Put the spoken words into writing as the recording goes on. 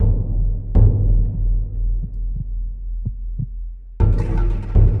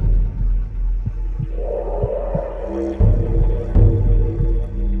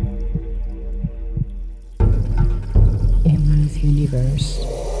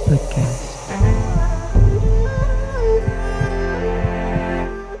Podcast.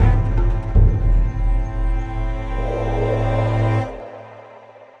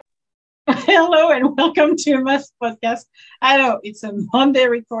 Hello and welcome to Must Podcast. I know it's a Monday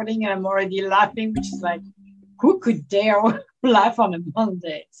recording and I'm already laughing, which is like, who could dare laugh on a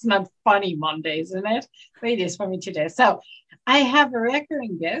Monday? It's not funny Monday, isn't it? But it is for me today. So I have a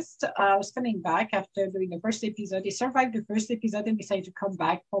recurring guest. I was coming back after doing the first episode. He survived the first episode and decided to come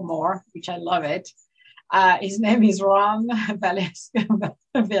back for more, which I love it. His name is Ron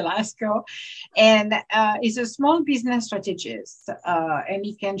Velasco, and he's a small business strategist, and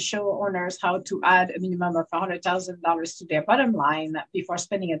he can show owners how to add a minimum of $100,000 to their bottom line before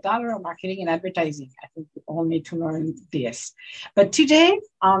spending $1 on marketing and advertising. I think we all need to learn this. But today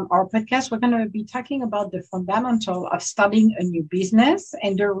on our podcast, we're going to be talking about the fundamental of starting a new business.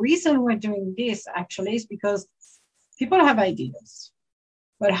 And the reason we're doing this actually is because people have ideas.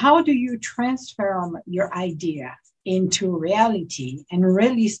 But how do you transform your idea into reality and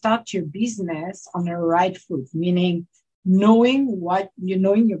really start your business on the right foot, meaning knowing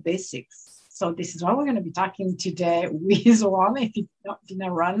your basics. So this is what we're going to be talking today with Ron. If you didn't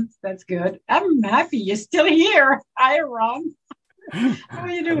run, that's good. I'm happy you're still here. Hi, Ron. How are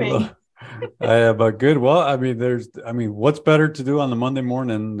you doing? I am good. Well, what's better to do on the Monday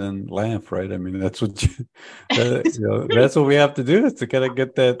morning than laugh, right? I mean, that's what that's what we have to do is to kind of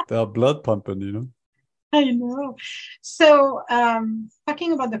get that blood pumping. I know. So,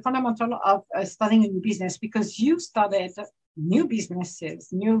 talking about the fundamental of starting a new business, because you started new businesses,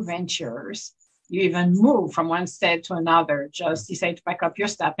 new ventures, you even moved from one state to another, just decided to pack up your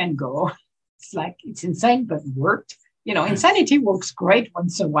stuff and go. It's insane, but worked. Insanity works great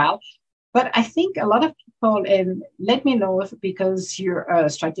once in a while. But I think a lot of people, and let me know because you're a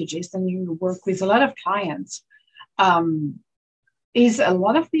strategist and you work with a lot of clients, is a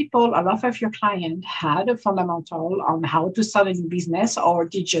lot of your clients had a fundamental on how to start a new business, or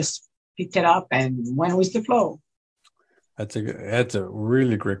did just pick it up and went with the flow? That's a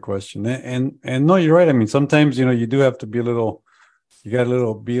really great question. And no, you're right. I mean, sometimes, you do have to be be a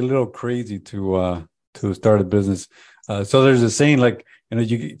little crazy to start a business. So there's a saying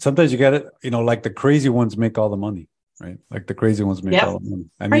sometimes you got it, like the crazy ones make all the money, right? Like the crazy ones make all the money.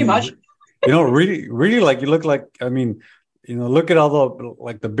 Pretty much. Really, like you look like, look at all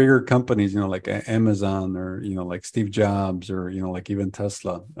the bigger companies, like Amazon or, like Steve Jobs or, like even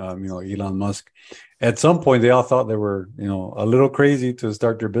Tesla, Elon Musk. At some point, they all thought they were, a little crazy to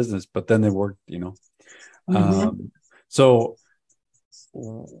start their business, but then they worked, Mm-hmm. So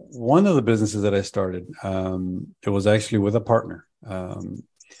one of the businesses that I started, it was actually with a partner.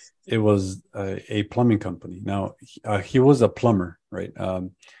 It was a plumbing company. Now, he was a plumber, right?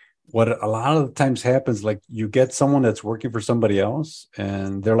 What a lot of the times happens, like you get someone that's working for somebody else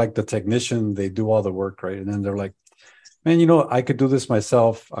and they're like the technician, they do all the work, right? And then they're like, man, I could do this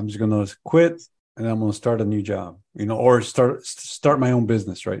myself. I'm just going to quit and I'm going to start a new job, or start my own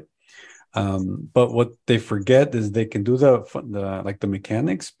business, right? But what they forget is they can do the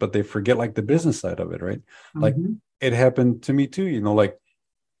mechanics, but they forget like the business side of it, right? Mm-hmm. Like it happened to me too, like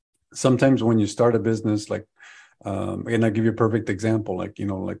sometimes when you start a business, and I'll give you a perfect example,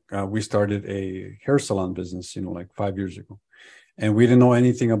 we started a hair salon business, like 5 years ago, and we didn't know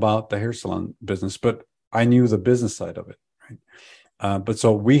anything about the hair salon business, but I knew the business side of it, right? But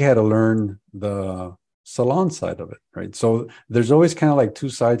so we had to learn the salon side of it, right? So there's always kind of like two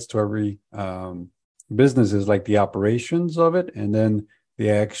sides to every business, is like the operations of it and then the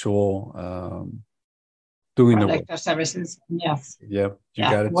actual doing the work. Services. Yes. Yeah, you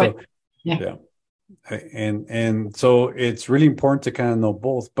got it. So yeah. And so it's really important to kind of know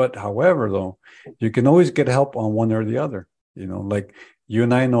both. But however, though, you can always get help on one or the other. Like you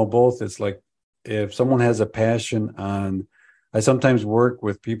and I know both. It's like if someone has a passion on, I sometimes work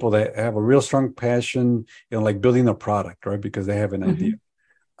with people that have a real strong passion, like building a product, right? Because they have an idea.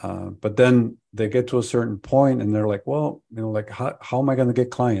 But then they get to a certain point and they're like, well, like how am I going to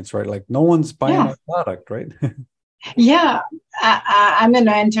get clients, right? Like no one's buying my product, right? Yeah, I'm going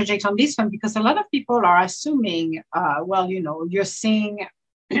to interject on this one because a lot of people are assuming, you're seeing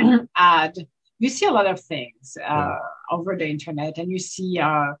you see a lot of things over the internet, and you see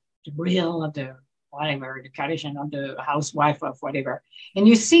the Kardashian or the housewife of whatever, and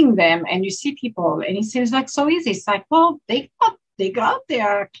you're seeing them and you see people, and it seems like so easy. It's like, well, they got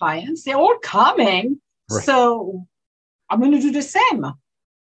their clients, they're all coming, right. So I'm going to do the same.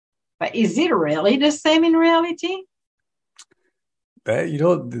 But is it really the same in reality?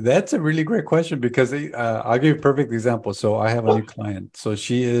 That's a really great question because I'll give you a perfect example. So I have a new client. So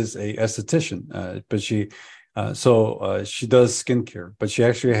she is a esthetician, but she She does skincare, but she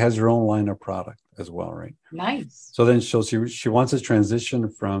actually has her own line of product as well, right? Nice. So then she wants to transition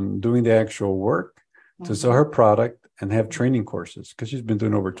from doing the actual work to sell Mhm. her product and have training courses because she's been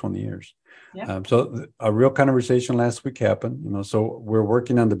doing over 20 years. Yeah. A real conversation last week happened, so we're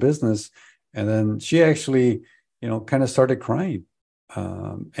working on the business, and then she actually, kind of started crying.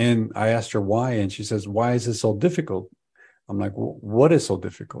 And I asked her why, and she says, "Why is it so difficult?" I'm like, "What is so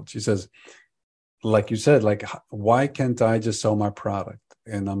difficult?" She says, like you said, like, why can't I just sell my product?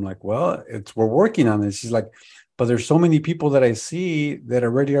 And I'm like, well, we're working on it. She's like, but there's so many people that I see that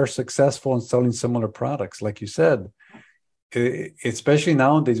already are successful in selling similar products. Like you said, especially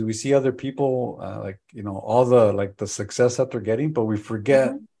nowadays, we see other people, all the success that they're getting, but we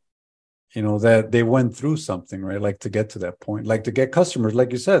forget, Mhm. that they went through something, right? Like to get to that point, like to get customers,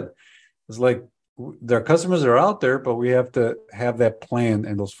 like you said, it's like their customers are out there, but we have to have that plan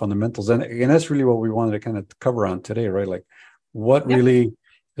and those fundamentals. And that's really what we wanted to kind of cover on today, right? Like what Yep. really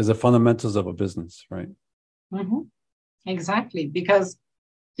is the fundamentals of a business, right? Mhm. Exactly. Because,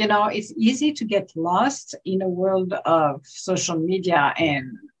 it's easy to get lost in a world of social media and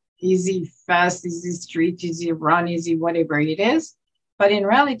easy, fast, easy street, easy run, easy, whatever it is. But in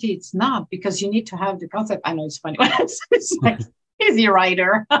reality, it's not because you need to have the concept. I know it's funny. It's like Easy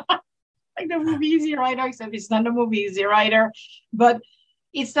Rider, like the movie Easy Rider, except it's not the movie Easy Rider. But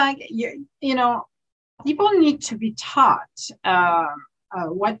it's like, people need to be taught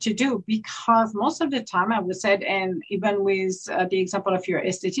what to do because most of the time, I would say, and even with the example of your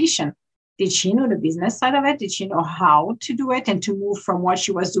esthetician, did she know the business side of it? Did she know how to do it and to move from what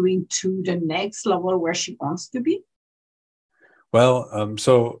she was doing to the next level where she wants to be? Well,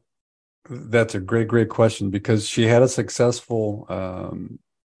 so that's a great question because she had a successful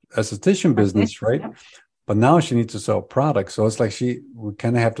esthetician business, right? Yep. But now she needs to sell products. So it's like we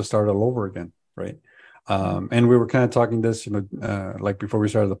kind of have to start all over again, right? And we were kind of talking this, like before we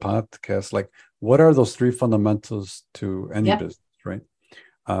started the podcast, like what are those three fundamentals to any Yep. business, right?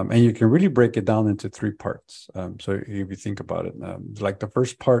 And you can really break it down into three parts. So if you think about it, like the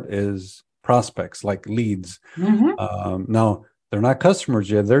first part is prospects, like leads. Mm-hmm. Now, they're not customers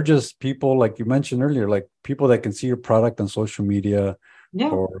yet. They're just people, like you mentioned earlier, like people that can see your product on social media, Yeah.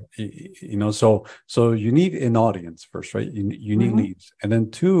 or so you need an audience first, right? You need Mm-hmm. leads, and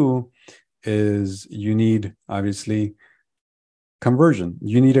then two is you need obviously conversion.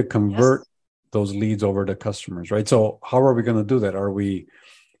 You need to convert Yes. those leads over to customers, right? So how are we going to do that? Are we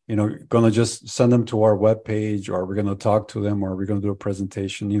going to just send them to our webpage, or are we going to talk to them, or are we going to do a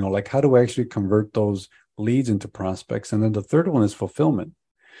presentation? Like how do we actually convert those leads into prospects? And then the third one is fulfillment.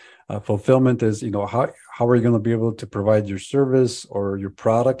 Fulfillment is, how are you going to be able to provide your service or your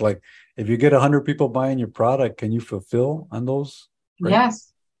product? Like if you get 100 people buying your product, can you fulfill on those, right?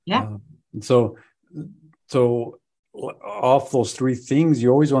 Yes. Yeah. Uh, so, so off those three things, you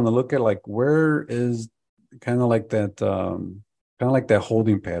always want to look at like where is kind of like that,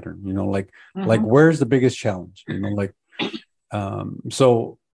 holding pattern, like Mm-hmm. where's the biggest challenge, like,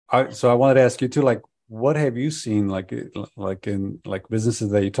 so I wanted to ask you too, like, what have you seen, like in like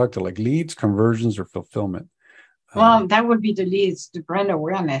businesses that you talk to, like leads, conversions, or fulfillment? Well, that would be the leads, the brand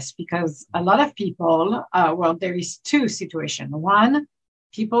awareness, because a lot of people, there is two situations. One,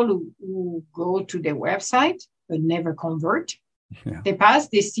 people who go to their website but never convert. Yeah. They pass,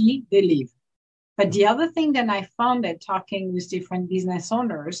 they see, they leave. But the other thing that I found that talking with different business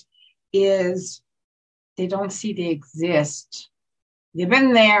owners is they don't see they exist. They've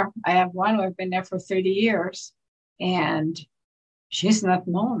been there. I have one who have been there for 30 years, and she's not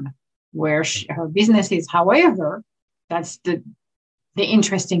known where her business is. However, that's the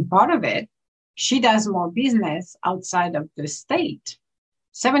interesting part of it. She does more business outside of the state.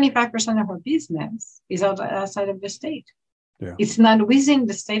 75% of her business is outside of the state. Yeah. It's not within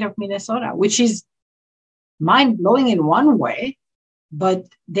the state of Minnesota, which is mind blowing in one way, but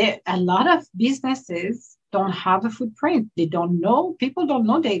a lot of businesses don't have a footprint. They don't know, people don't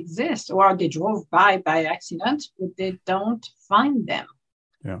know they exist, or they drove by accident, but they don't find them.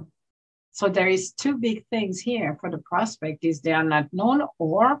 Yeah. So there is two big things here for the prospect is they are not known,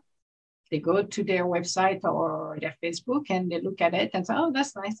 or they go to their website or their Facebook and they look at it and say, oh,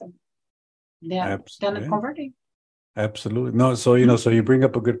 that's nice. And they're not Yeah. converting. Absolutely. No, so you bring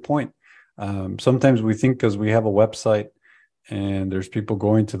up a good point. Sometimes we think because we have a website and there's people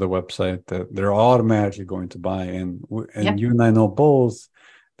going to the website that they're automatically going to buy. And Yep. you and I know both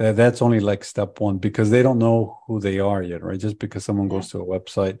that that's only like step one because they don't know who they are yet, right? Just because someone goes to a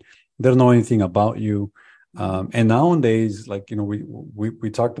website, they don't know anything about you. And nowadays, like, we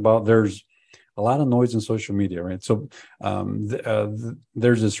talked about, there's a lot of noise in social media, right? So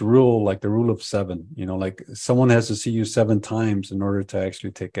there's this rule, like the rule of seven, like someone has to see you 7 times in order to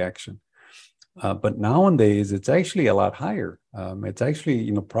actually take action. But nowadays, it's actually a lot higher. It's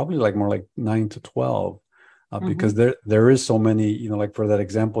actually, probably like more like 9 to 12. Because there is so many, like for that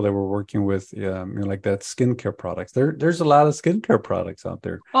example that we're working with, like that skincare products. There's a lot of skincare products out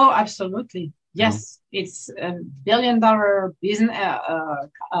there. Oh, absolutely. Yes, it's a $1 billion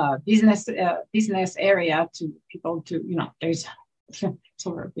business area to people to, there's it's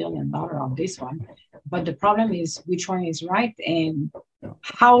over $1 billion on this one. But the problem is which one is right and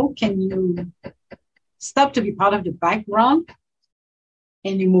how can you stop to be part of the background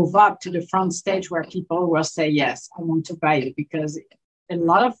and you move up to the front stage where people will say, yes, I want to buy it, because a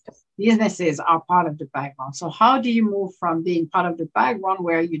lot of businesses are part of the background. So how do you move from being part of the background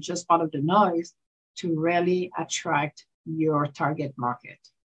where you're just part of the noise to really attract your target market?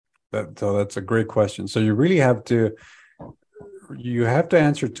 So that's a great question. So you really have to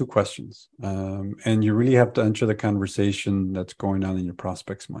answer 2 questions, and you really have to enter the conversation that's going on in your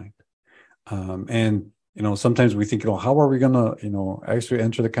prospect's mind. And sometimes we think, how are we gonna, actually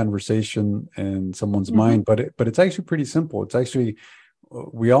enter the conversation in someone's mind? But it's actually pretty simple. It's actually,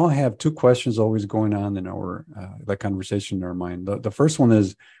 we all have 2 questions always going on in our that conversation in our mind. The first one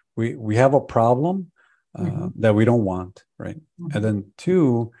is we have a problem that we don't want, right? And then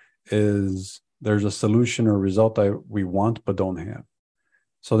 2 is there's a solution or result that we want but don't have.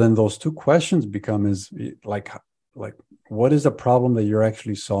 So then those 2 questions become is like what is the problem that you're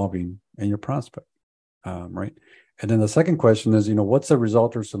actually solving in your prospect? Right. And then the second question is, what's the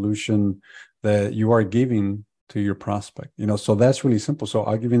result or solution that you are giving to your prospect? So that's really simple. So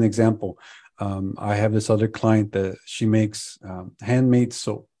I'll give you an example. I have this other client that she makes handmade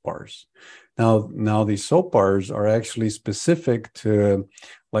soap bars. Now these soap bars are actually specific to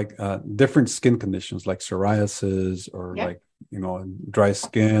like different skin conditions, like psoriasis or dry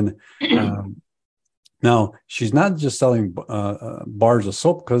skin. Now, she's not just selling bars of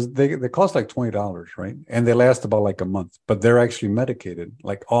soap because they cost like $20, right? And they last about like a month, but they're actually medicated,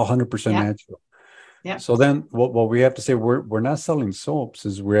 like all 100% natural. Yeah. So then what we have to say, we're not selling soaps,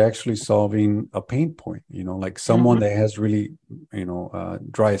 is we're actually solving a pain point, like someone that has really,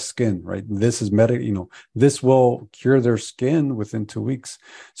 dry skin, right? This is this will cure their skin within 2 weeks.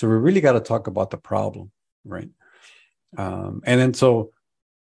 So we really got to talk about the problem, right? And then so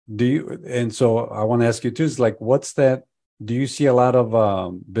I want to ask you too, is like, what's that? Do you see a lot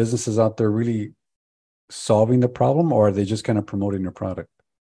of businesses out there really solving the problem, or are they just kind of promoting their product?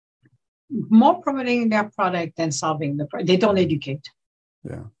 More promoting their product than solving the problem. They don't educate.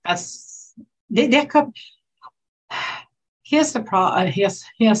 Yeah. Here's the problem. Here's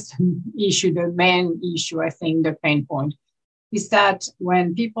the issue. The main issue, I think, the pain point is that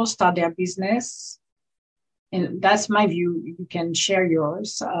when people start their business, and that's my view. You can share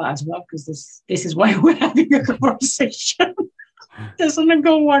yours as well, because this is why we're having a conversation. It doesn't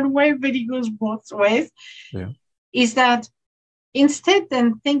go one way, but it goes both ways. Yeah. Is that instead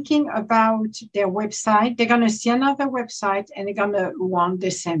than thinking about their website, they're going to see another website and they're going to want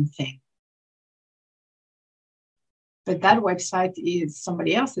the same thing. But that website is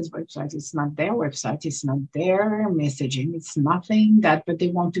somebody else's website. It's not their website. It's not their messaging. It's nothing that, but they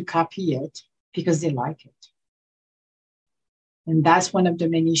want to copy it because they like it. And that's one of the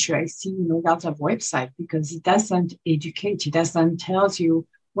main issues I see in regards of website, because it doesn't educate. It doesn't tell you,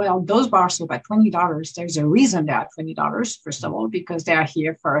 well, those bars are at $20. There's a reason they're at $20, first of all, because they are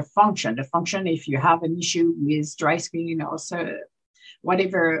here for a function. The function, if you have an issue with dry skin, so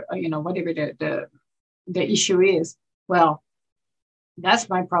whatever the issue is, well, that's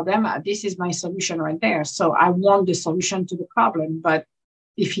my problem. This is my solution right there. So I want the solution to the problem. But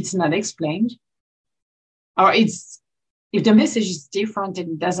if it's not explained, or if the message is different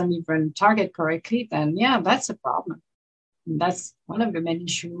and it doesn't even target correctly, then yeah, that's a problem. And that's one of the main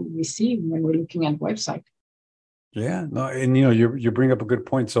issues we see when we're looking at website. Yeah, no, and you bring up a good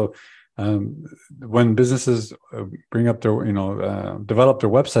point. So when businesses bring up their, develop their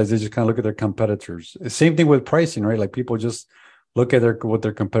websites, they just kind of look at their competitors. Same thing with pricing, right? Like people just look at what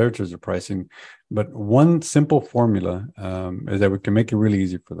their competitors are pricing. But one simple formula is that we can make it really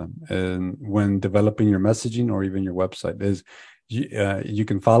easy for them. And when developing your messaging or even your website, is you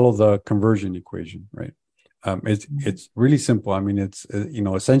can follow the conversion equation, right? It's really simple. I mean, it's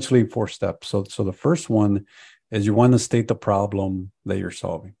essentially 4 steps. So the first one is you want to state the problem that you're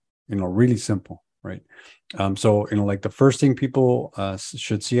solving. Really simple, right? So like the first thing people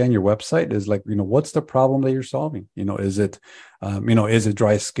should see on your website is like, what's the problem that you're solving? Is it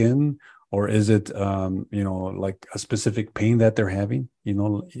dry skin, or is it like a specific pain that they're having,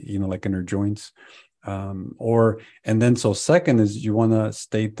 like in their joints, and then so second is you want to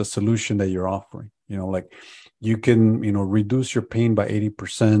state the solution that you're offering, like you can reduce your pain by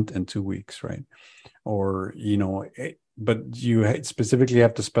 80% in 2 weeks, right? Or but you specifically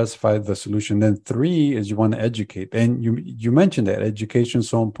have to specify the solution. Then three is you want to educate, and you mentioned that education is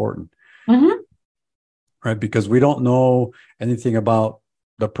so important, right? Because we don't know anything about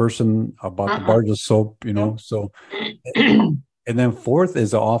the person, about the bars of soap, so and then fourth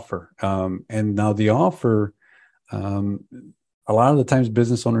is the offer, and now the offer, a lot of the times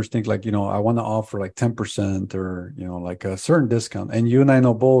business owners think like, I want to offer like 10% or like a certain discount, and you and I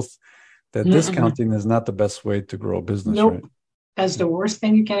know both that discounting is not the best way to grow a business. Nope. Right? That's the worst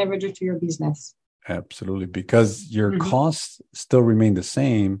thing you can ever do to your business. Absolutely, because your costs still remain the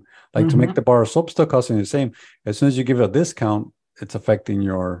same. Like to make the bar of soap still costing the same. As soon as you give a discount, it's affecting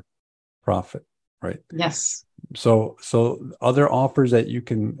your profit, right? Yes. So other offers that you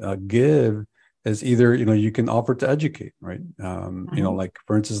can give is either, you can offer to educate, right? Like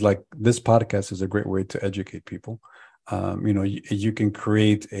for instance, like this podcast is a great way to educate people. You can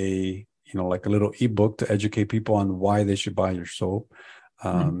create a, like a little ebook to educate people on why they should buy your soap.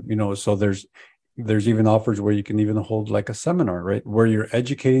 So there's even offers where you can even hold like a seminar, right? Where you're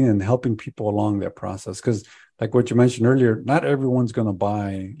educating and helping people along that process. Because like what you mentioned earlier, not everyone's going to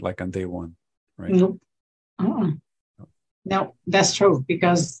buy like on day one, right? Nope. No, that's true,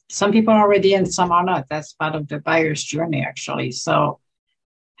 because some people are ready and some are not. That's part of the buyer's journey, actually. So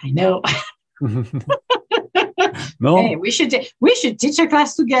I know. No, hey, we should teach a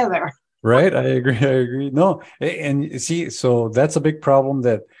class together. Right. I agree. No, and see, so that's a big problem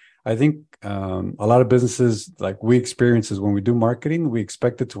that I think a lot of businesses like we experience is when we do marketing, we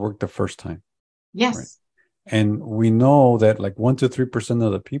expect it to work the first time. Yes. Right? And we know that like 1 to 3%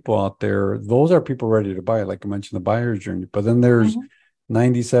 of the people out there, those are people ready to buy, like I mentioned, the buyer's journey. But then there's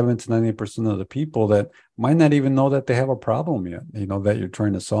 97 to 98% of the people that might not even know that they have a problem yet, that you're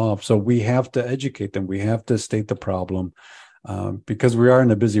trying to solve. So we have to educate them. We have to state the problem. Because we are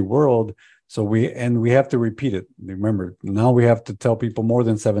in a busy world, so we have to repeat it. Remember, now we have to tell people more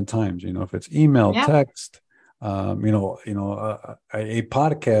than 7 times. If it's email, text, a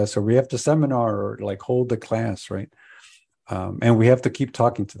podcast, or we have to seminar or like hold the class, right? And we have to keep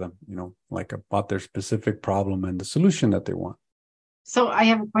talking to them, like about their specific problem and the solution that they want. So I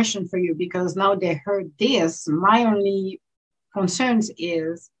have a question for you, because now they heard this. My only concerns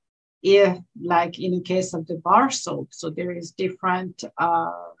is, if, like in the case of the bar soap, so there is different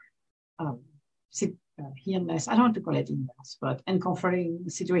illness, I don't want to call it illness, but uncomforting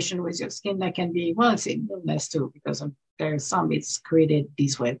situation with your skin that can be, well, it's an illness too, because there's some it's created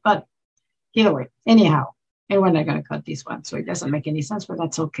this way. But either way, anyhow, and we're not going to cut this one, so it doesn't make any sense, but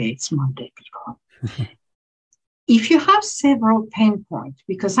that's okay. It's Monday, people. If you have several pain points,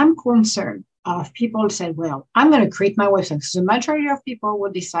 because I'm concerned of people say, well, I'm going to create my website. So the majority of people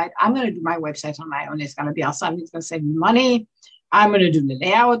will decide, I'm going to do my website on my own. It's going to be awesome. It's going to save me money. I'm going to do the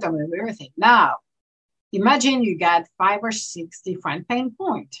layout. I'm going to do everything. Now, imagine you got 5 or 6 different pain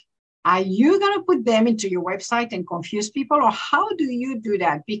points. Are you going to put them into your website and confuse people? Or how do you do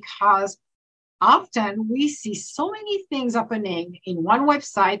that? Because often we see so many things happening in one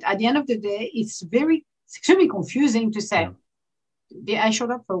website. At the end of the day, it's extremely confusing to say, I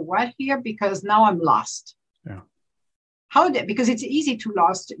showed up for what here? Because now I'm lost. Yeah. Because it's easy to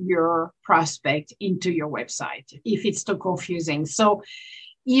lose your prospect into your website if it's too confusing. So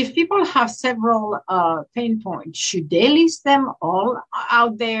if people have several pain points, should they list them all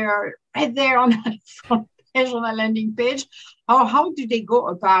out there, right there on the front page, on a landing page? Or how do they go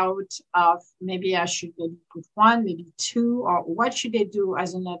about, maybe I should put 1, maybe 2, or what should they do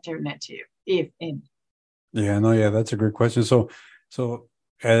as an alternative, if any? Yeah, that's a great question. So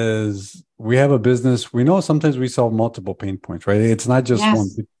as we have a business, we know sometimes we solve multiple pain points, right? It's not just one,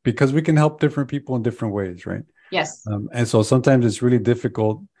 because we can help different people in different ways, right? Yes. And so sometimes it's really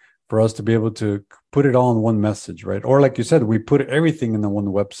difficult for us to be able to put it all in one message, right? Or like you said, we put everything in the one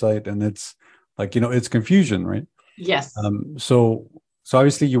website and it's like, it's confusion, right? Yes. So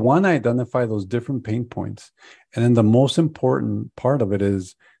obviously you want to identify those different pain points. And then the most important part of it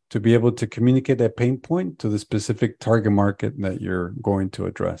is to be able to communicate that pain point to the specific target market that you're going to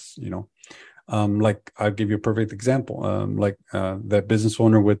address, like I'll give you a perfect example, that business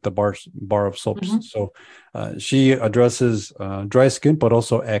owner with the bar of soaps. So she addresses dry skin, but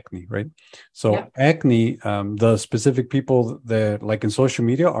also acne, right? So acne, the specific people that like in social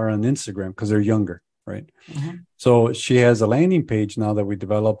media are on Instagram because they're younger, right? So she has a landing page now that we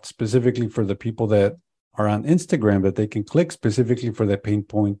developed specifically for the people that are on Instagram that they can click specifically for that pain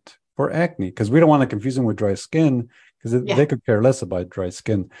point for acne, because we don't want to confuse them with dry skin, because they could care less about dry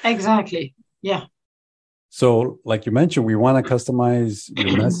skin. Exactly. Yeah. So, like you mentioned, we want to customize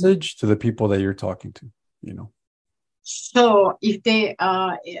your message to the people that you're talking to, you know. So if they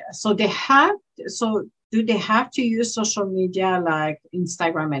do they have to use social media like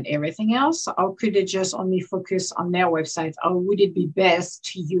Instagram and everything else, or could they just only focus on their website, or would it be best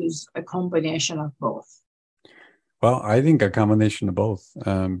to use a combination of both? Well, I think a combination of both,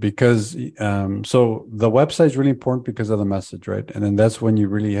 because so the website is really important because of the message, right? And then that's when you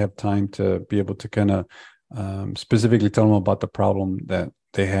really have time to be able to kind of specifically tell them about the problem that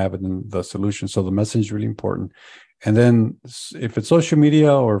they have and the solution. So the message is really important. And then if it's social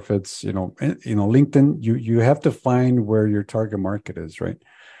media or if it's LinkedIn, you have to find where your target market is, right?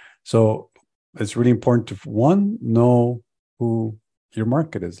 So it's really important to know who your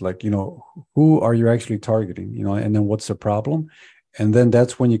market is, like, who are you actually targeting, and then what's the problem, and then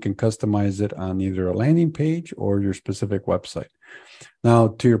that's when you can customize it on either a landing page or your specific website. Now,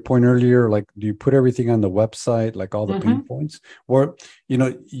 to your point earlier, like, do you put everything on the website, like all the pain points, or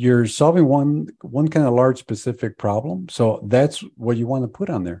you're solving one kind of large specific problem, so that's what you want to put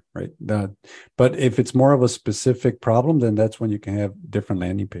on there, right? But if it's more of a specific problem, then that's when you can have different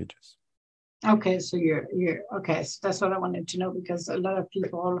landing pages. Okay, so you're okay. So that's what I wanted to know, because a lot of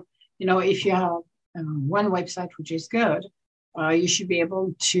people, if you have one website which is good, you should be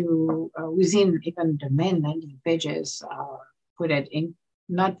able to within even the main landing pages put it in,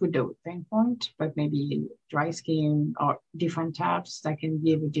 not with the pain point, but maybe dry skin or different tabs that can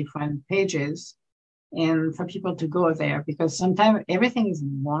give different pages, and for people to go there, because sometimes everything is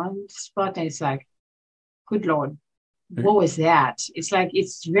in one spot and it's like, good Lord, what was that? It's like,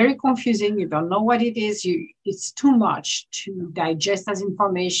 it's very confusing. You don't know what it is. It's too much to digest as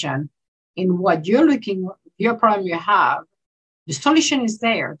information in what you're looking, your problem you have. The solution is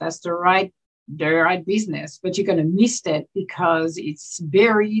there. That's the right business, but you're going to miss it because it's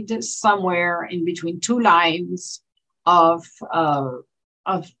buried somewhere in between two lines of the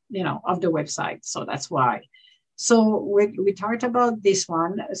website. So that's why. So we talked about this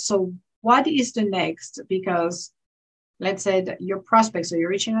one. So what is the next? Because let's say that your prospect, so you're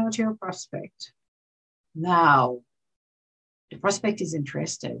reaching out to your prospect. Now, the prospect is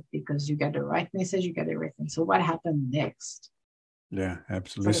interested because you got the right message, you got everything. So what happened next? Yeah,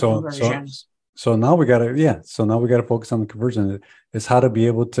 absolutely. So now we gotta focus on the conversion. It's how to be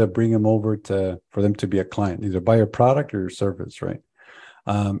able to bring them over for them to be a client, either buy your product or your service, right?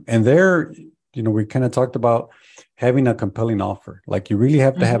 And there, we kind of talked about having a compelling offer. Like, you really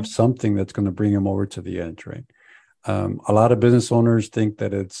have to have something that's going to bring them over to the edge, right? A lot of business owners think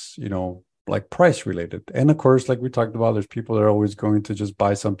that it's, like price related. And of course, like we talked about, there's people that are always going to just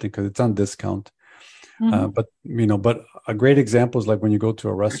buy something because it's on discount. But a great example is like when you go to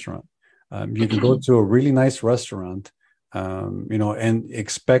a restaurant. You can go to a really nice restaurant, and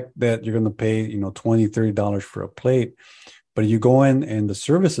expect that you're going to pay, $20, $30 for a plate, but you go in and the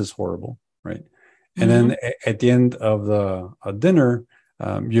service is horrible, right? And then at the end of the dinner,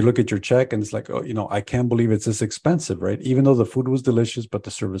 you look at your check and it's like, oh, I can't believe it's this expensive, right? Even though the food was delicious, but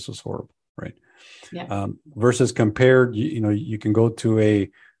the service was horrible, right? Yeah. Versus compared, you can go to a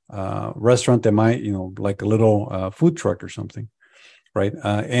restaurant that might, like a little food truck or something, right?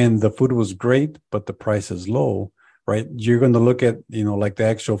 And the food was great, but the price is low, right? You're going to look at, like the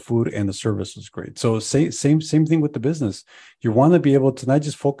actual food and the service was great. So same thing with the business. You want to be able to not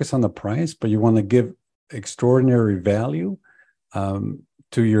just focus on the price, but you want to give extraordinary value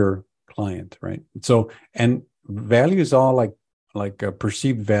to your client, right? So, and value is all like a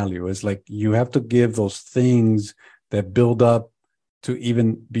perceived value. Is like you have to give those things that build up to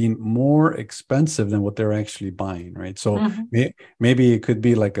even being more expensive than what they're actually buying, right? So maybe it could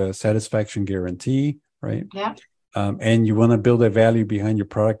be like a satisfaction guarantee, right? Yeah. And you want to build a value behind your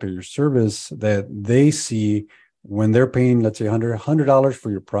product or your service that they see when they're paying, let's say $100 for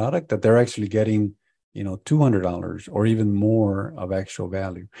your product, that they're actually getting, $200 or even more of actual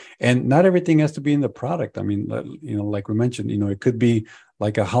value. And not everything has to be in the product. I mean, like we mentioned, it could be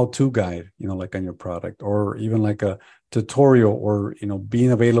like a how-to guide, like on your product, or even like a tutorial, or,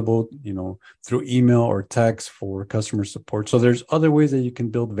 being available, through email or text for customer support. So there's other ways that you can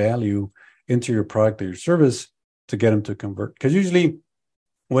build value into your product or your service to get them to convert. Because usually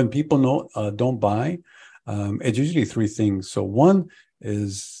when people don't buy, it's usually three things. So one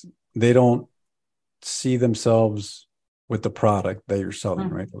is they don't see themselves with the product that you're selling,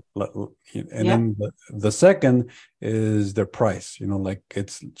 right? And then the second is their price, like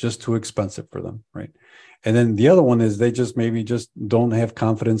it's just too expensive for them, right? And then the other one is they just don't have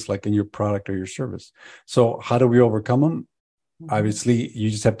confidence like in your product or your service. So how do we overcome them? obviously you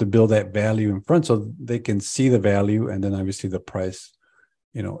just have to build that value in front so they can see the value, and then obviously the price,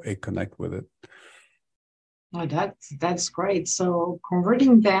 it connect with it. Oh, that's great. So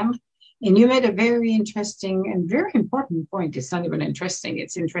converting them, and you made a very interesting and very important point. It's not even interesting.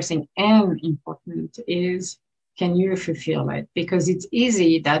 It's interesting and important is, can you fulfill it? Because it's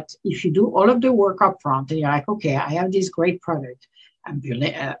easy that if you do all of the work up front and you're like, okay, I have this great product.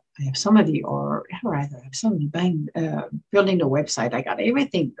 I have somebody, or rather, I have somebody building the website. I got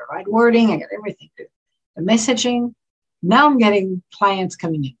everything, the right wording, I got everything, the messaging. Now I'm getting clients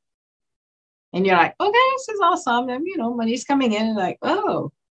coming in. And you're like, okay, this is awesome. And, money's coming in, and like,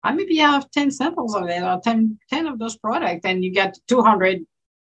 oh, I maybe have 10 samples of it, or 10 of those products, and you get 200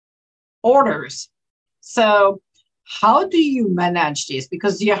 orders. So how do you manage this?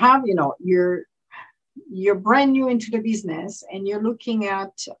 Because you have, you're brand new into the business, and you're looking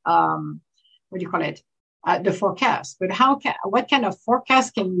at, what do you call it? The forecast. But what kind of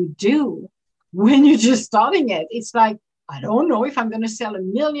forecast can you do when you're just starting it? It's like, I don't know if I'm going to sell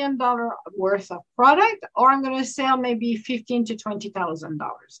 $1 million worth of product, or I'm going to sell maybe $15,000 to $20,000.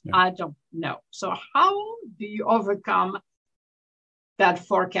 Yeah. I don't know. So how do you overcome that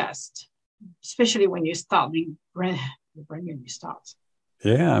forecast, especially when you start the brand new start?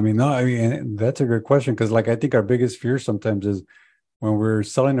 Yeah, and that's a good question, because I think our biggest fear sometimes is when we're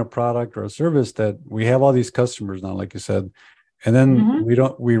selling a product or a service that we have all these customers now, like you said, and then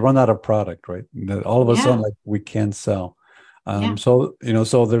we run out of product, right? And that all of a sudden, we can't sell. So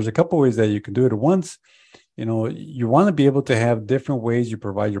there's a couple ways that you can do it. Once, you want to be able to have different ways you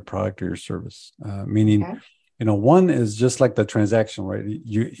provide your product or your service. Meaning, one is just like the transaction, right?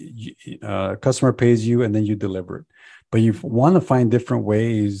 You customer pays you and then you deliver it. But you want to find different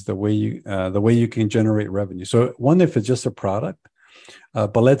ways, the way you can generate revenue. So one, if it's just a product,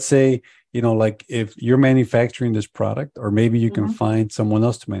 but let's say, if you're manufacturing this product, or maybe you can find someone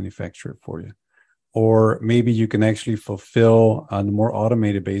else to manufacture it for you. Or maybe you can actually fulfill on a more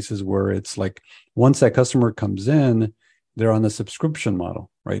automated basis, where it's like once that customer comes in, they're on a subscription model,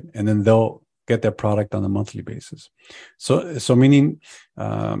 right? And then they'll get that product on a monthly basis. So meaning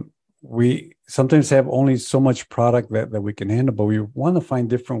we sometimes have only so much product that we can handle, but we want to find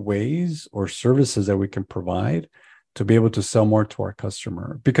different ways or services that we can provide to be able to sell more to our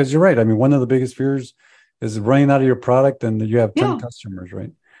customer. Because you're right. One of the biggest fears is running out of your product and you have 10 customers,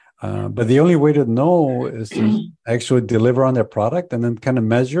 right? But the only way to know is to actually deliver on their product and then kind of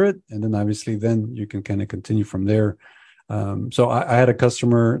measure it. And then obviously then you can kind of continue from there. So I had a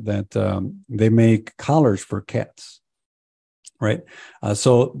customer that they make collars for cats, right?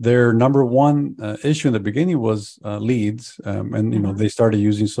 So their number one issue in the beginning was leads. And, they started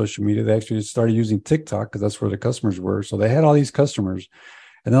using social media. They actually started using TikTok because that's where the customers were. So they had all these customers.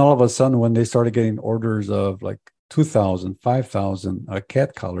 And then all of a sudden, when they started getting orders of like 2,000, 5,000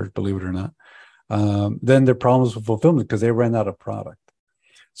 cat collars, believe it or not, then their problems with fulfillment because they ran out of product.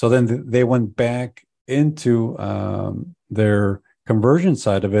 So then they went back into their conversion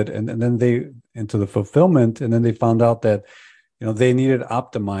side of it, and then they into the fulfillment, and then they found out that they needed to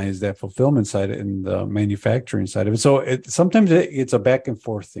optimize that fulfillment side and the manufacturing side of it. So sometimes it's a back and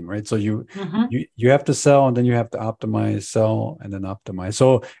forth thing, right? So you have to sell, and then you have to optimize, sell, and then optimize.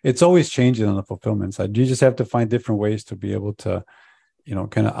 So it's always changing on the fulfillment side. You just have to find different ways to be able to,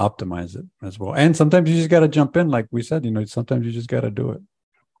 kind of optimize it as well. And sometimes you just got to jump in, like we said. Sometimes you just got to do it.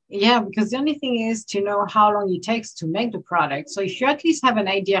 Yeah, because the only thing is to know how long it takes to make the product. So if you at least have an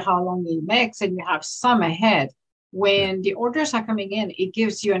idea how long it makes, and you have some ahead, when the orders are coming in, it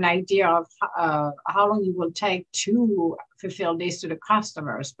gives you an idea of how long it will take to fulfill this to the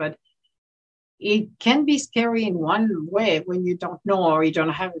customers. But it can be scary in one way when you don't know, or you don't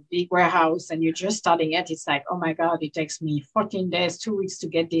have a big warehouse and you're just starting it. It's like, oh my God, it takes me 14 days, 2 weeks to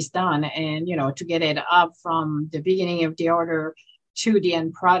get this done. And, to get it up from the beginning of the order to the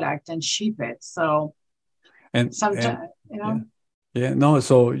end product and ship it. So sometimes, Yeah, no.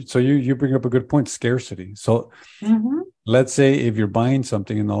 So you bring up a good point, scarcity. So let's say if you're buying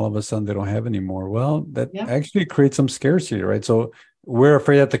something and all of a sudden they don't have anymore, well, that actually creates some scarcity, right? So we're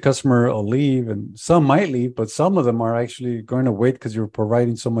afraid that the customer will leave, and some might leave, but some of them are actually going to wait because you're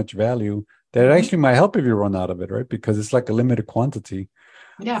providing so much value that it actually might help if you run out of it, right? Because it's like a limited quantity.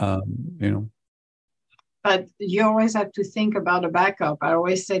 Yeah. But you always have to think about a backup. I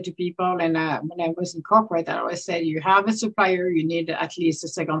always say to people, and when I was in corporate, I always said, you have a supplier, you need at least a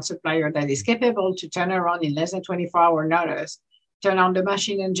second supplier that is capable to turn around in less than 24-hour notice, turn on the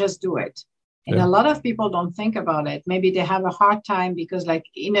machine and just do it. And a lot of people don't think about it. Maybe they have a hard time because like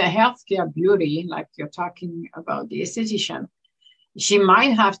in a healthcare beauty, like you're talking about the esthetician, She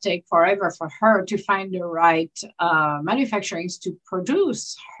might have take forever for her to find the right manufacturings to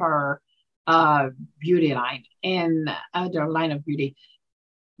produce her beauty line and other line of beauty.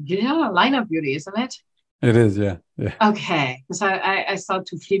 You know, line of beauty, isn't it? It is, yeah, yeah. Okay, because I start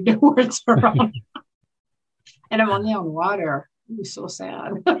to flip the words around, and I'm only on water. It's so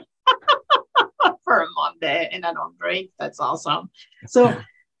sad for a Monday, and I don't drink. That's awesome. So,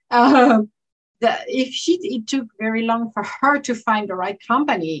 uh, it took very long for her to find the right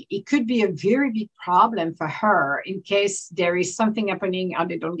company, it could be a very big problem for her in case there is something happening or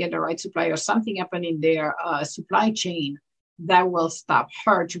they don't get the right supply or something happening in their supply chain that will stop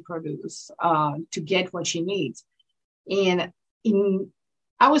her to produce, to get what she needs. And in,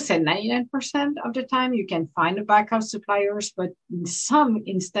 I would say 99% of the time, you can find a backup suppliers, but in some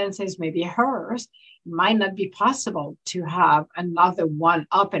instances, maybe hers, might not be possible to have another one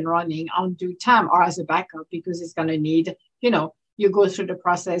up and running on due time or as a backup because it's going to need, you go through the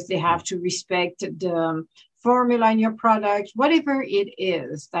process. They have to respect the formula in your product, whatever it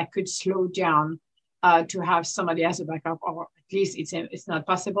is that could slow down to have somebody as a backup, or at least it's not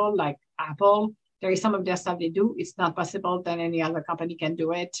possible. Like Apple, there is some of their stuff they do. It's not possible that any other company can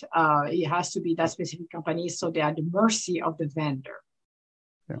do it. It has to be that specific company, so they are at the mercy of the vendor.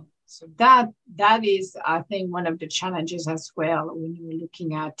 Yeah. So that is, I think, one of the challenges as well when you're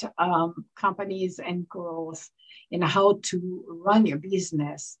looking at companies and growth and how to run your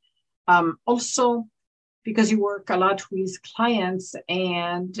business. Also, because you work a lot with clients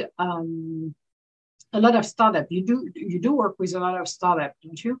and a lot of startup, you do work with a lot of startup,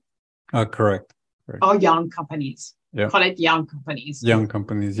 don't you? Correct. Or young companies. Yeah. Call it young companies. Young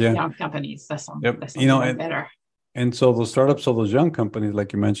companies, yeah. Young companies. That's something, yep. that's something better. And so those startups, so those young companies,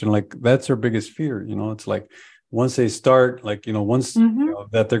 like you mentioned, like that's their biggest fear. It's like once they start, like, once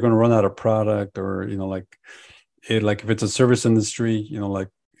that they're going to run out of product, or, like if it's a service industry, like,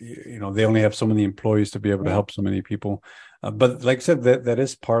 they only have so many employees to be able to help so many people. But like I said, that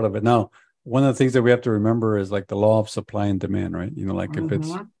is part of it. Now, one of the things that we have to remember is like the law of supply and demand, right? Like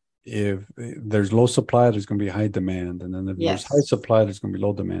if there's low supply, there's going to be high demand. And then if there's high supply, there's going to be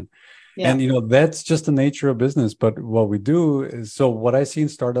low demand. Yeah. And, that's just the nature of business. But what we do is, so what I see in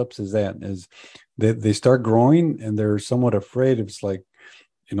startups is they start growing and they're somewhat afraid. It's like,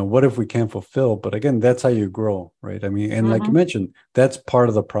 what if we can't fulfill? But again, that's how you grow, right? I mean, and like you mentioned, that's part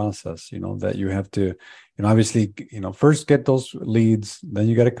of the process, that you have to, obviously, first get those leads, then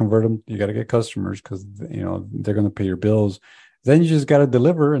you got to convert them. You got to get customers because, they're going to pay your bills. Then you just got to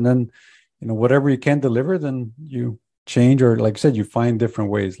deliver. And then, whatever you can't deliver, then you change, or like I said, you find different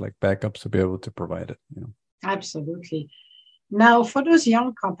ways like backups to be able to provide it. Absolutely. Now, for those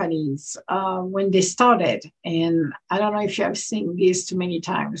young companies, when they started, and I don't know if you have seen this too many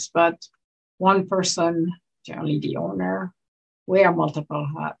times, but one person, generally the owner, wear multiple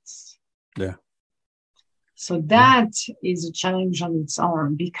hats. Yeah. So that is a challenge on its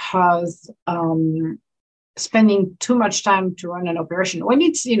own, because spending too much time to run an operation, when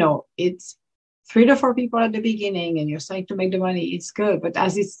it's 3 to 4 people at the beginning and you're starting to make the money, it's good. But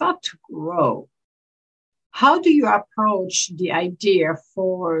as it starts to grow, how do you approach the idea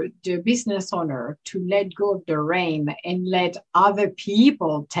for the business owner to let go of the rein and let other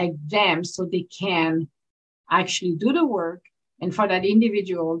people take them so they can actually do the work, and for that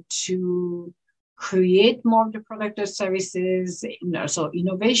individual to create more of the product or services, so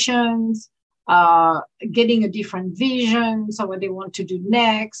innovations, getting a different vision, so what they want to do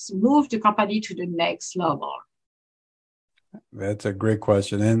next, move the company to the next level? That's a great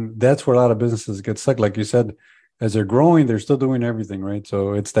question. And that's where a lot of businesses get stuck. Like you said, as they're growing, they're still doing everything, right?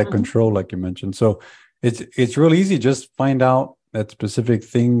 So it's that control, like you mentioned. So it's really easy. Just find out that specific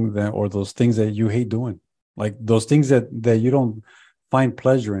thing or those things that you hate doing, like those things that you don't find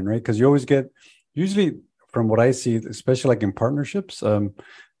pleasure in, right? Because you always get, usually from what I see, especially like in partnerships,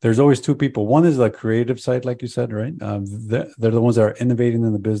 there's always 2 people. One is the creative side, like you said, right? They're the ones that are innovating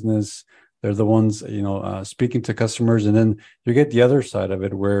in the business. They're the ones, speaking to customers. And then you get the other side of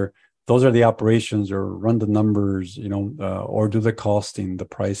it, where those are the operations, or run the numbers, or do the costing, the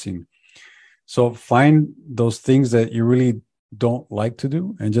pricing. So find those things that you really don't like to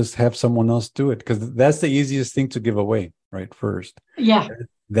do and just have someone else do it, because that's the easiest thing to give away, right? First. Yeah.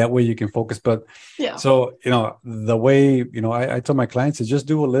 That way you can focus. But so, the way, I tell my clients is just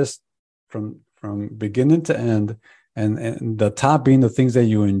do a list from beginning to end. And the top being the things that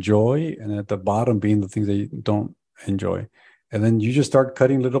you enjoy, and at the bottom being the things that you don't enjoy. And then you just start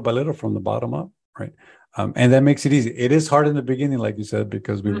cutting little by little from the bottom up, right? And that makes it easy. It is hard in the beginning, like you said,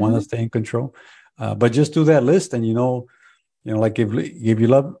 because we want to stay in control. But just do that list, and Like if you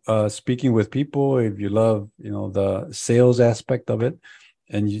love speaking with people, if you love, the sales aspect of it,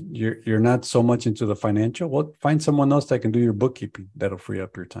 and you're not so much into the financial, well, find someone else that can do your bookkeeping. That'll free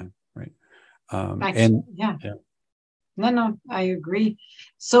up your time, right? Actually, yeah. No, I agree.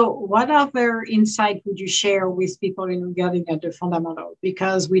 So what other insight would you share with people in regarding at the fundamental?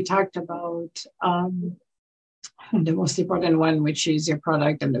 Because we talked about the most important one, which is your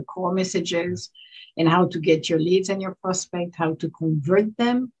product and the core messages, and how to get your leads and your prospect, how to convert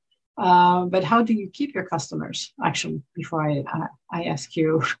them. But how do you keep your customers? Actually, before I ask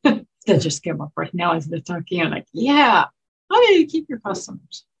you, that just came up right now as they're talking. I'm like, yeah, how do you keep your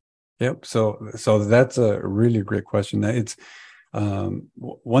customers? Yep. So that's a really great question. It's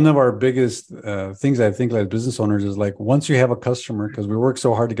one of our biggest things I think as business owners is like, once you have a customer, because we work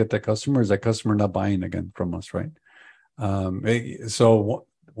so hard to get that customer, is that customer not buying again from us, right? So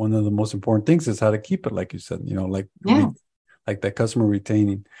one of the most important things is how to keep it, like you said, like that customer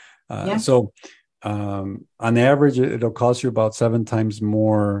retaining. So on average, it'll cost you about 7 times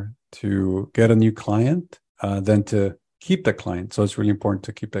more to get a new client than to keep the client. So it's really important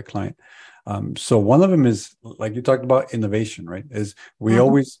to keep that client. So one of them is, like you talked about, innovation, right? Is we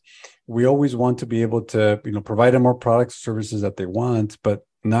always want to be able to, provide them more products, services that they want. But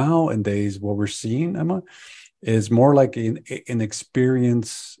nowadays, what we're seeing, Emma, is more like an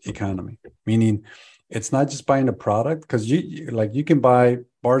experience economy, meaning it's not just buying a product, because you can buy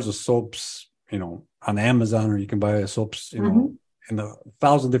bars of soaps, on Amazon, or you can buy soaps, in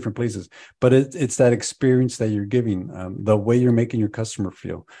 1,000 different places, but it's that experience that you're giving, the way you're making your customer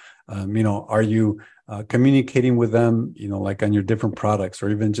feel. Are you communicating with them, like on your different products, or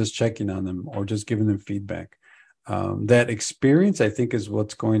even just checking on them, or just giving them feedback? That experience, I think, is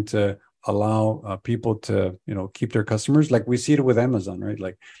what's going to allow people to, keep their customers. Like we see it with Amazon, right?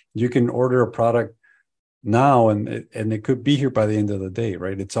 Like you can order a product now and it could be here by the end of the day,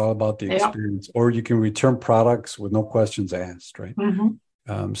 right? It's all about the experience. Or you can return products with no questions asked, right?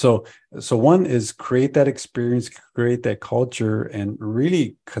 So one is create that experience, create that culture, and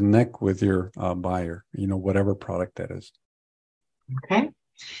really connect with your buyer, whatever product that is. Okay.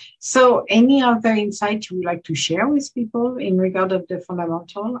 So any other insight you would like to share with people in regard of the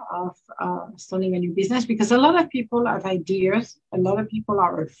fundamental of starting a new business? Because a lot of people have ideas, a lot of people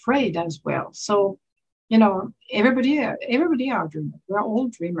are afraid as well. So everybody are dreamers. We're all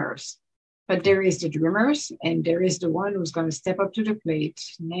dreamers, but there is the dreamers, and there is the one who's going to step up to the plate,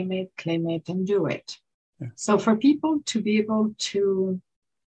 name it, claim it, and do it. Yeah. So for people to be able to,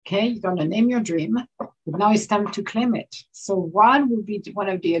 okay, you're going to name your dream, but now it's time to claim it. So what would be one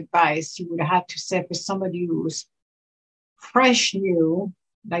of the advice you would have to say for somebody who's fresh, new,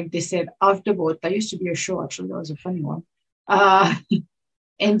 like they said, off the boat? That used to be a show, actually. That was a funny one.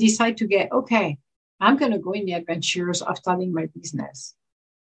 And decide to get, okay, I'm going to go in the adventures of starting my business.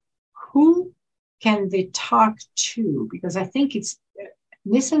 Who can they talk to? Because I think it's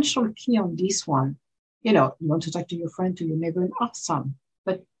an essential key on this one. You want to talk to your friend, to your neighbor, and awesome.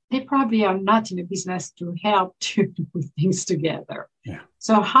 But they probably are not in a business to help to do things together. Yeah.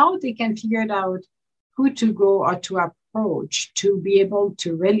 So how they can figure it out, who to go or to approach to be able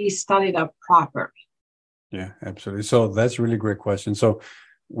to really start it up properly? Yeah, absolutely. So that's a really great question. So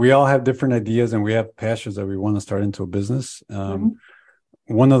we all have different ideas and we have passions that we want to start into a business.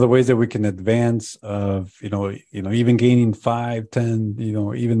 One of the ways that we can advance of, even gaining 5, 10,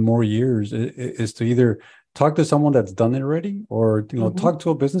 even more years is to either talk to someone that's done it already, or, talk to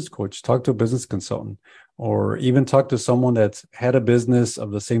a business coach, talk to a business consultant, or even talk to someone that's had a business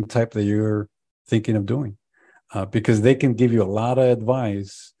of the same type that you're thinking of doing, because they can give you a lot of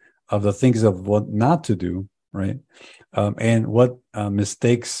advice of the things of what not to do, right? And what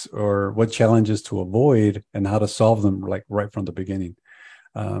mistakes or what challenges to avoid and how to solve them, like right from the beginning.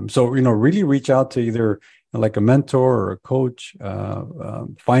 So, really reach out to either like a mentor or a coach,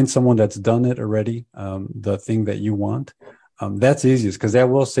 find someone that's done it already, the thing that you want. That's easiest, because that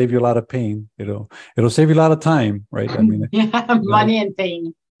will save you a lot of pain. It'll save you a lot of time, right? I mean, money and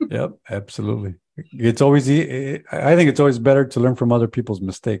pain. Yep, absolutely. It's always, I think it's always better to learn from other people's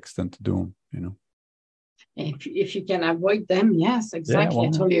mistakes than to do them, If you can avoid them, yes, exactly. I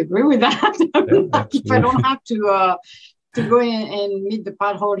totally agree with that. If I don't have to go in and meet the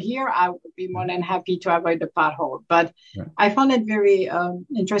pothole here, I would be more than happy to avoid the pothole. But I found it very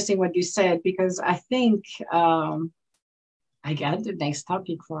interesting what you said, because I think I got the next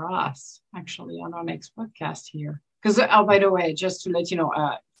topic for us, actually, on our next podcast here. Because, by the way, just to let you know,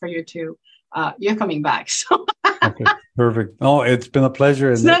 for you too, you're coming back. So okay, perfect. Oh, it's been a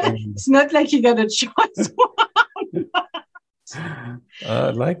pleasure. It's not like you got a choice.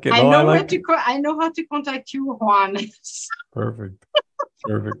 I like it. I know how to contact you, Juan. Perfect.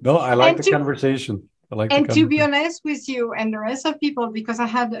 Perfect. No, I like And the to conversation. I like the and to be conversation. honest with you and the rest of people, because I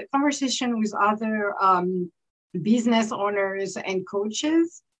had a conversation with other business owners and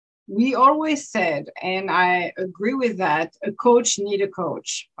coaches, we always said, and I agree with that, a coach need a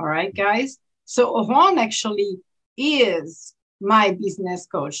coach. All right, guys. So Juan actually is my business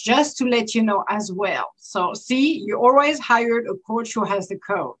coach, just to let you know as well. So see, you always hired a coach who has a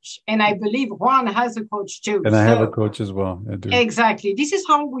coach. And I believe Juan has a coach too. And I have a So coach as well. I do. exactly. This is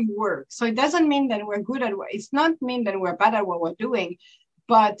how we work. So it doesn't mean that we're good at what it's not mean that we're bad at what we're doing,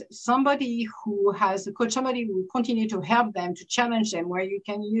 but somebody who has a coach, somebody who will continue to help them, to challenge them, where you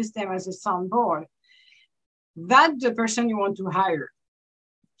can use them as a soundboard. That's the person you want to hire.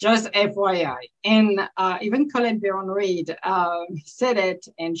 Just FYI. And even Colette Baron Reid said it,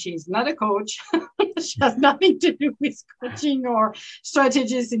 and she's not a coach. She has nothing to do with coaching or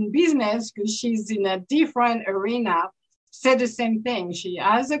strategies in business because she's in a different arena. Said the same thing. She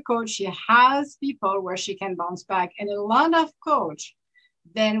has a coach, she has people where she can bounce back. And a lot of coach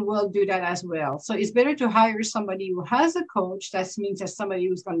then will do that as well. So it's better to hire somebody who has a coach. That means that somebody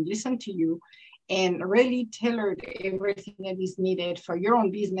who's going to listen to you and really tailored everything that is needed for your own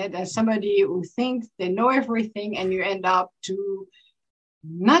business, and somebody who thinks they know everything and you end up to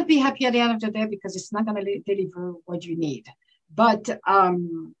not be happy at the end of the day because it's not going to deliver what you need. But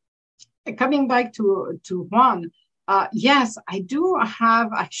coming back to Juan, yes, I do have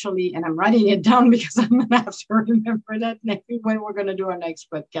actually, and I'm writing it down because I'm going to have to remember that maybe when we're going to do our next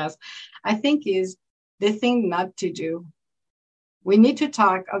podcast, I think is the thing not to do. We need to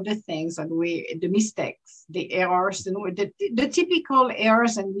talk of the things that the mistakes, the errors, and the typical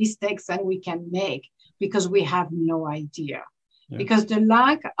errors and mistakes that we can make because we have no idea. Yeah. Because the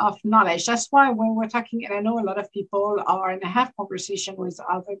lack of knowledge, that's why when we're talking, and I know a lot of people are, and I have conversation with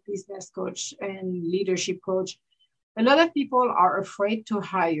other business coach and leadership coach, a lot of people are afraid to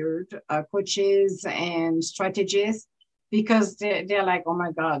hire coaches and strategists because they're like, oh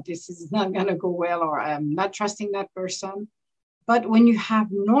my God, this is not going to go well, or I'm not trusting that person. But when you have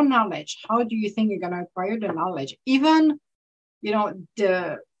no knowledge, how do you think you're going to acquire the knowledge? Even,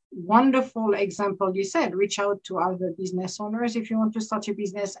 the wonderful example you said, reach out to other business owners. If you want to start your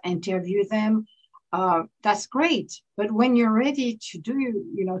business, interview them. That's great. But when you're ready to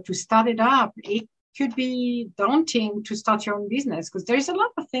to start it up, it could be daunting to start your own business because there's a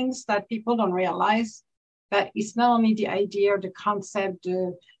lot of things that people don't realize, that it's not only the idea, the concept,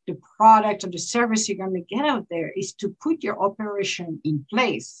 the product or the service you're going to get out there, is to put your operation in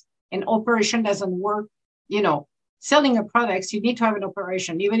place. And operation doesn't work, selling a product, you need to have an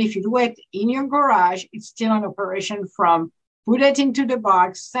operation. Even if you do it in your garage, it's still an operation from put it into the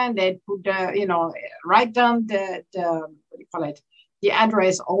box, send it, write down the what do you call it, the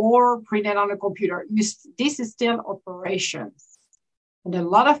address, or print it on a computer. This is still operations. And a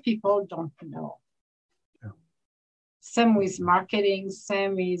lot of people don't know. Same with marketing,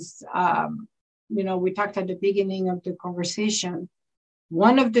 same is, we talked at the beginning of the conversation.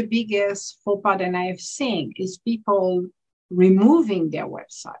 One of the biggest faux pas that I have seen is people removing their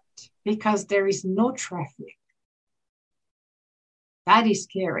website because there is no traffic. That is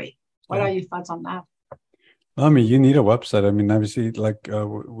scary. What are your thoughts on that? I mean, you need a website. I mean, obviously, like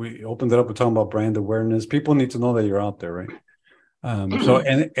we opened it up, we're talking about brand awareness. People need to know that you're out there, right? So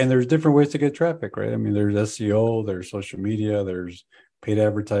there's different ways to get traffic, right? I mean, there's SEO, there's social media, there's paid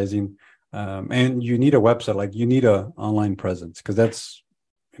advertising, and you need a website. Like you need a online presence because that's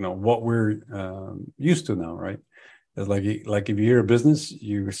what we're used to now, right? It's like if you're a business,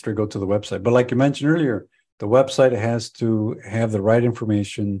 you straight go to the website. But like you mentioned earlier, the website has to have the right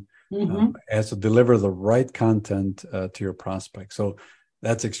information, has to deliver the right content to your prospect. So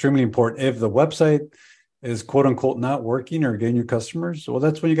that's extremely important. If the website is quote unquote not working or getting your customers, well,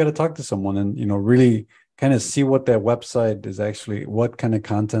 that's when you got to talk to someone and really kind of see what that website is actually, what kind of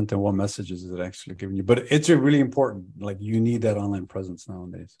content and what messages is it actually giving you. But it's really important. Like you need that online presence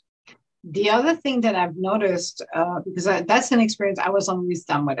nowadays. The other thing that I've noticed, because that's an experience I was on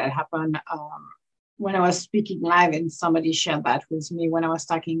Wisdom when that happened, when I was speaking live, and somebody shared that with me when I was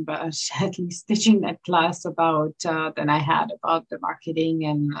talking about at least teaching that class about that I had about the marketing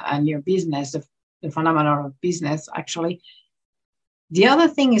and your business, the phenomenon of business, actually. The other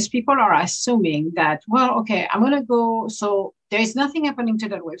thing is people are assuming that, well, okay, I'm going to go, so there's nothing happening to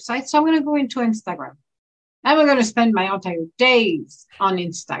that website, so I'm going to go into Instagram. I'm going to spend my entire days on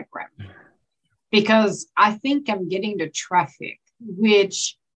Instagram because I think I'm getting the traffic,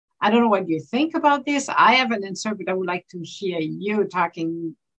 which I don't know what you think about this. I have an answer, but I would like to hear you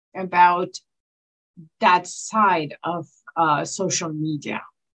talking about that side of social media.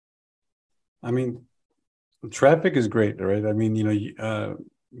 I mean, traffic is great, right? I mean,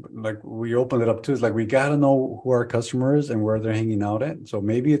 like we opened it up too. It's like we got to know who our customer is and where they're hanging out at. So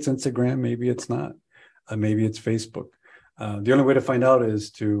maybe it's Instagram, maybe it's not, maybe it's Facebook. The only way to find out is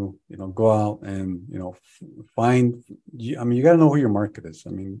to go out and find. I mean, you got to know who your market is. I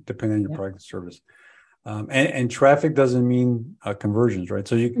mean, depending on your product and service. And traffic doesn't mean conversions, right?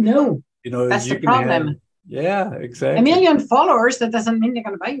 So No, that's you the can problem. have, yeah, A exactly. million followers, that doesn't mean they're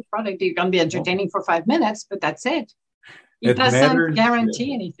going to buy your product. You're going to be entertaining for 5 minutes, but that's it. It It doesn't matters.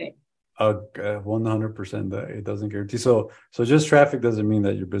 guarantee anything. 100%. It doesn't guarantee. So just traffic doesn't mean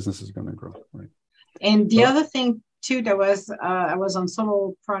that your business is going to grow, right? And the So, other thing too, I was on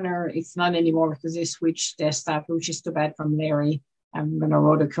Solopreneur. It's not anymore because they switched their staff, which is too bad from Larry. I'm going to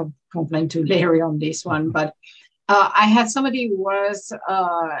write a complaint to Larry on this one. But I had somebody who was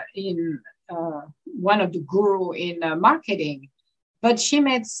in one of the guru in marketing, but she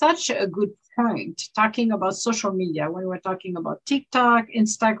made such a good point talking about social media when we're talking about TikTok,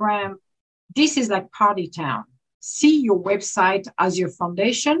 Instagram. This is like party town. See your website as your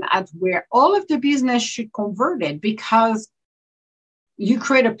foundation at where all of the business should convert it, because you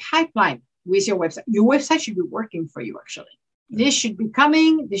create a pipeline with your website. Your website should be working for you, actually. They should be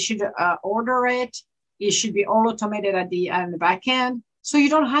coming. They should order it. It should be all automated at the back end. So you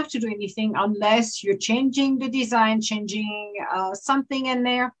don't have to do anything unless you're changing the design, changing something in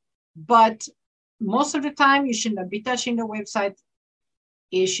there. But most of the time, you should not be touching the website.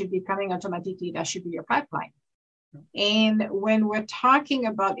 It should be coming automatically. That should be your pipeline. And when we're talking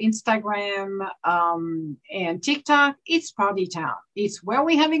about Instagram and TikTok, it's party town. It's where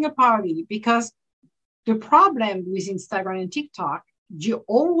we're having a party, because the problem with Instagram and TikTok, you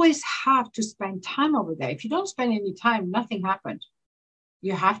always have to spend time over there. If you don't spend any time, nothing happens.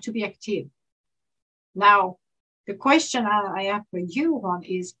 You have to be active. Now, the question I have for you, Juan,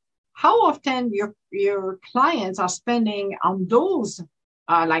 is how often your clients are spending on those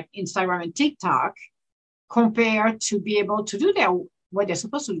like Instagram and TikTok compared to be able to do what they're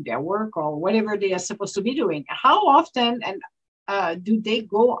supposed to do, their work or whatever they are supposed to be doing? How often and do they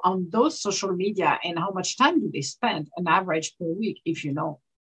go on those social media, and how much time do they spend on average per week, if you know?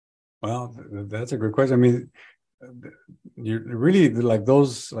 well, that's a great question. I mean, you really like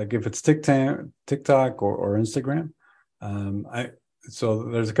those, like if it's TikTok or Instagram. So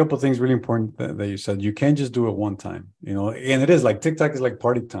there's a couple of things really important that you said. You can't just do it one time, and it is like TikTok is like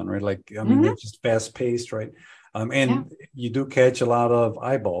party town, right? Like, I mean, it's just fast paced, right? And you do catch a lot of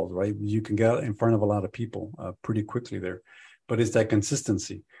eyeballs, right? You can get in front of a lot of people pretty quickly there, but it's that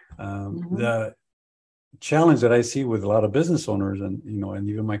consistency. The challenge that I see with a lot of business owners and, and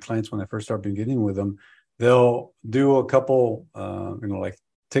even my clients, when I first start beginning with them, they'll do a couple, like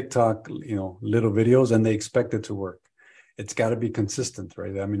TikTok, little videos, and they expect it to work. It's got to be consistent,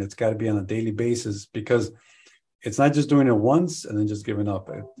 right? I mean, it's got to be on a daily basis, because it's not just doing it once and then just giving up.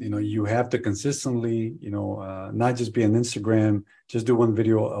 You have to consistently, not just be on Instagram, just do one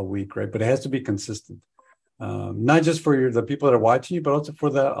video a week, right? But it has to be consistent, not just for the people that are watching you, but also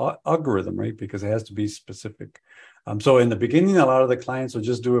for the algorithm, right? Because it has to be specific. So in the beginning, a lot of the clients will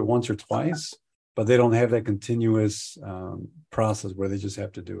just do it once or twice, but they don't have that continuous process where they just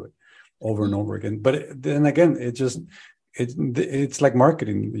have to do it over and over again. But then again, it's like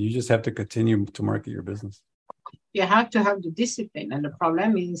marketing. You just have to continue to market your business. You have to have the discipline. And the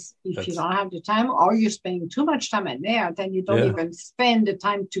problem is, if you don't have the time, or you're spending too much time in there, then you don't even spend the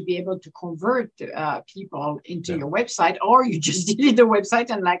time to be able to convert people into your website, or you just delete the website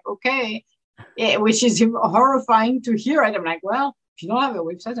and like, okay, which is horrifying to hear it. I'm like, well, if you don't have a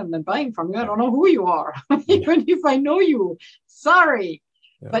website, I'm not buying from you. I don't know who you are, even if I know you. Sorry.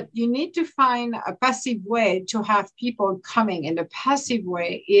 But you need to find a passive way to have people coming. And the passive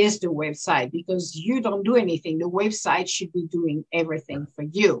way is the website, because you don't do anything. The website should be doing everything for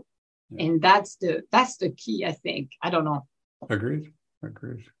you. And that's the key, I think. I don't know. Agreed,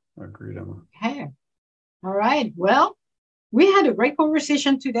 Emma. Okay. All right. Well, we had a great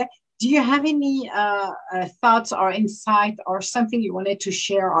conversation today. Do you have any thoughts or insight or something you wanted to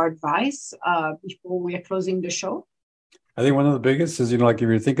share or advice before we are closing the show? I think one of the biggest is, like if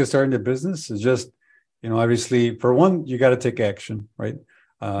you're thinking of starting a business, is just, obviously, for one, you got to take action, right?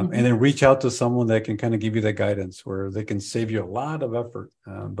 And then reach out to someone that can kind of give you that guidance, where they can save you a lot of effort.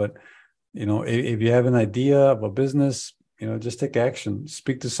 But, if you have an idea of a business, just take action.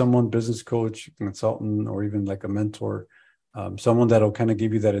 Speak to someone, business coach, consultant, or even like a mentor, someone that'll kind of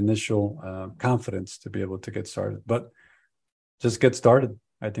give you that initial confidence to be able to get started. But just get started.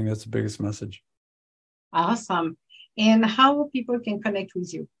 I think that's the biggest message. Awesome. And how people can connect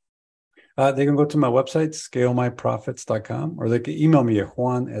with you? They can go to my website, scalemyprofits.com, or they can email me at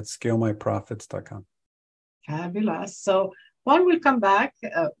juan@scalemyprofits.com. Fabulous. So Juan will come back.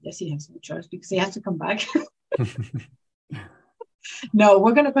 Yes, he has no choice because he has to come back. No,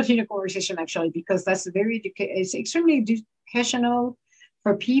 we're going to continue the conversation actually because that's it's extremely educational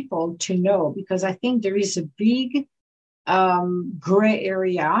for people to know, because I think there is a big gray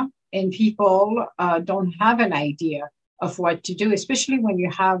area and people don't have an idea of what to do, especially when you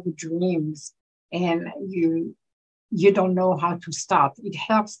have dreams and you don't know how to start. It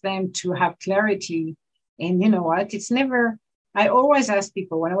helps them to have clarity. And you know what? I always ask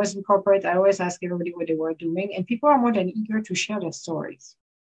people, when I was in corporate, I always ask everybody what they were doing. And people are more than eager to share their stories.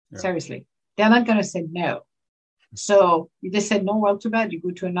 Yeah. Seriously. They're not going to say no. So if they said no, well, too bad. You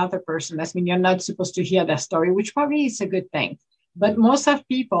go to another person. That means you're not supposed to hear their story, which probably is a good thing. But most of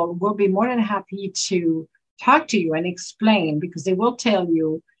people will be more than happy to talk to you and explain, because they will tell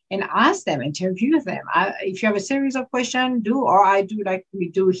you, and ask them, interview them. If you have a series of questions, I do like we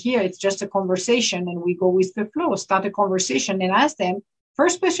do here. It's just a conversation and we go with the flow, start a conversation and ask them.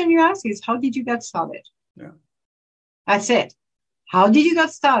 First question you ask is, how did you get started? Yeah. That's it. How did you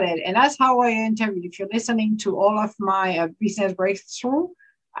get started? And that's how I interview. If you're listening to all of my business breakthrough,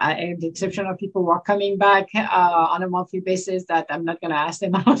 the exception of people who are coming back on a monthly basis, that I'm not going to ask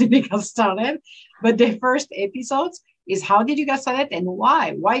them how did they get started. But the first episodes is, how did you get started and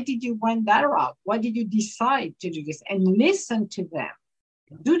why? Why did you went that route? Why did you decide to do this? And listen to them.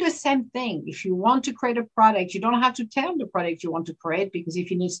 Do the same thing. If you want to create a product, you don't have to tell the product you want to create, because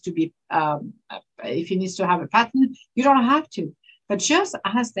if it needs to have a patent, you don't have to. But just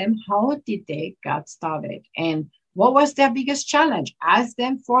ask them, how did they get started? And what was their biggest challenge? Ask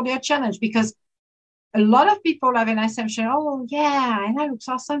them for their challenge, because a lot of people have an assumption, oh, yeah, and that looks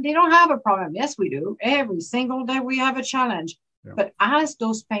awesome. They don't have a problem. Yes, we do. Every single day we have a challenge. Yeah. But ask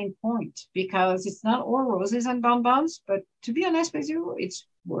those pain points, because it's not all roses and bonbons. But to be honest with you, it's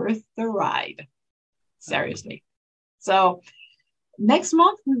worth the ride. Seriously. So next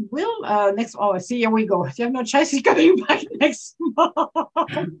month we will, here we go. You have no choice. He's coming back next month.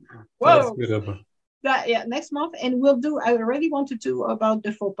 Whoa. Next month. And I already want to do about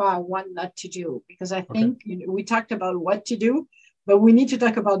the faux pas, one not to do, because I think we talked about what to do, but we need to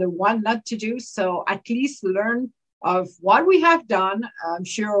talk about the one not to do. So at least learn of what we have done. I'm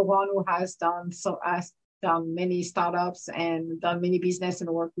sure one who has done many startups and done many business and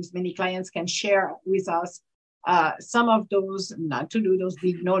work with many clients can share with us some of those not to do, those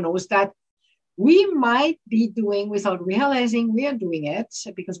big no-nos that we might be doing without realizing we are doing it,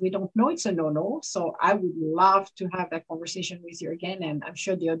 because we don't know it's a no-no. So I would love to have that conversation with you again, and I'm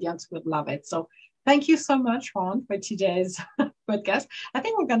sure the audience would love it. So thank you so much, Juan, for today's podcast. I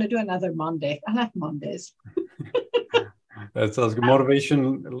think we're going to do another Monday. I like Mondays. That sounds good.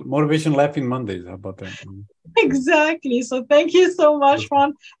 Motivation laughing Mondays. How about that? Exactly. So thank you so much,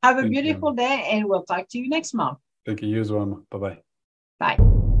 Juan. Have a beautiful day, and we'll talk to you next month. Thank you. You as well. Bye-bye. Bye.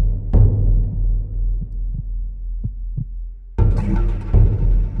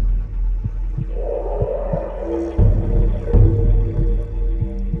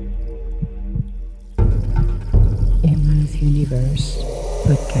 Universe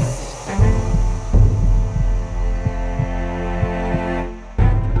Podcast.